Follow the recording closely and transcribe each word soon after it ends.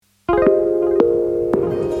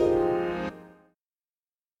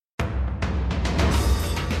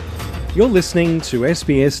You're listening to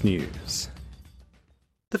SBS News.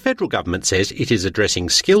 The federal government says it is addressing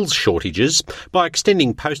skills shortages by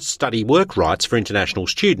extending post-study work rights for international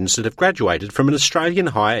students that have graduated from an Australian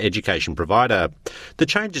higher education provider. The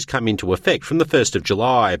changes come into effect from the 1st of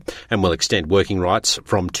July and will extend working rights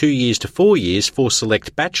from 2 years to 4 years for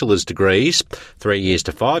select bachelor's degrees, 3 years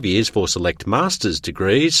to 5 years for select master's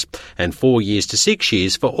degrees, and 4 years to 6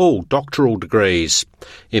 years for all doctoral degrees.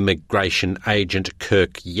 Immigration agent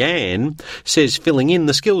Kirk Yan says filling in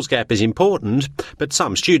the skills gap is important, but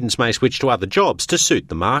some students may switch to other jobs to suit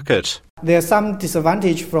the market. There's some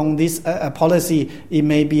disadvantage from this policy. It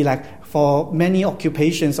may be like for many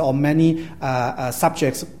occupations or many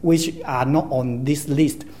subjects which are not on this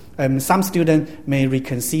list. Some students may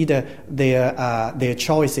reconsider their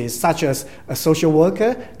choices, such as a social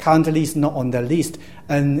worker currently is not on the list,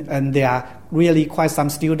 and there are really quite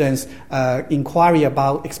some students inquiry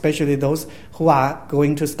about, especially those who are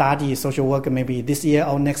going to study social worker maybe this year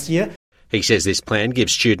or next year. He says this plan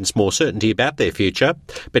gives students more certainty about their future,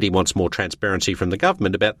 but he wants more transparency from the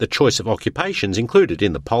government about the choice of occupations included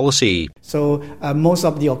in the policy. So most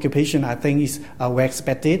of the occupation, I think, is were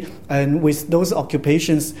expected, and with those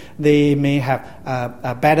occupations, they may have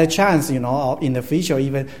a better chance, in the future,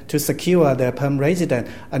 even to secure the permanent resident.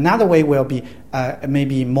 Another way will be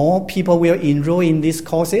maybe more people will enroll in these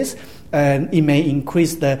courses. And it may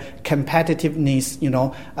increase the competitiveness,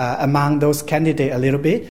 among those candidates a little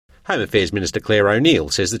bit. Home Affairs Minister Claire O'Neill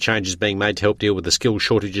says the changes being made to help deal with the skills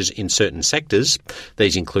shortages in certain sectors.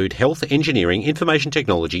 These include health, engineering, information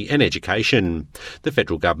technology and education. The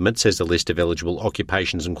federal government says the list of eligible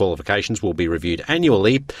occupations and qualifications will be reviewed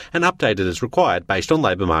annually and updated as required based on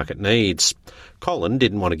labour market needs. Colin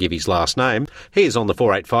didn't want to give his last name. He is on the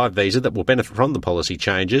 485 visa that will benefit from the policy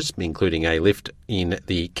changes, including a lift in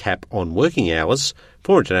the cap on working hours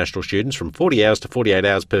for international students from 40 hours to 48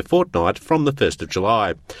 hours per fortnight from the 1st of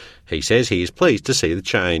July. He says he is pleased to see the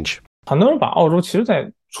change.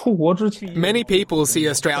 Many people see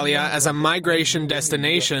Australia as a migration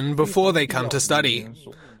destination before they come to study.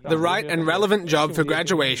 The right and relevant job for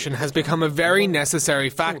graduation has become a very necessary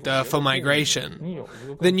factor for migration.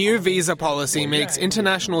 The new visa policy makes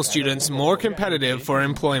international students more competitive for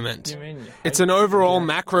employment. It's an overall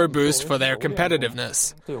macro boost for their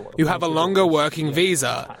competitiveness. You have a longer working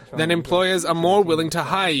visa, then employers are more willing to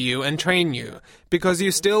hire you and train you, because you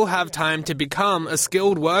still have time to become a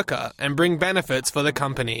skilled worker and bring benefits for the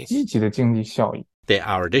company. There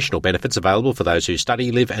are additional benefits available for those who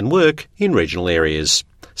study, live and work in regional areas.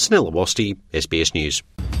 Snell Awasti, SBS News.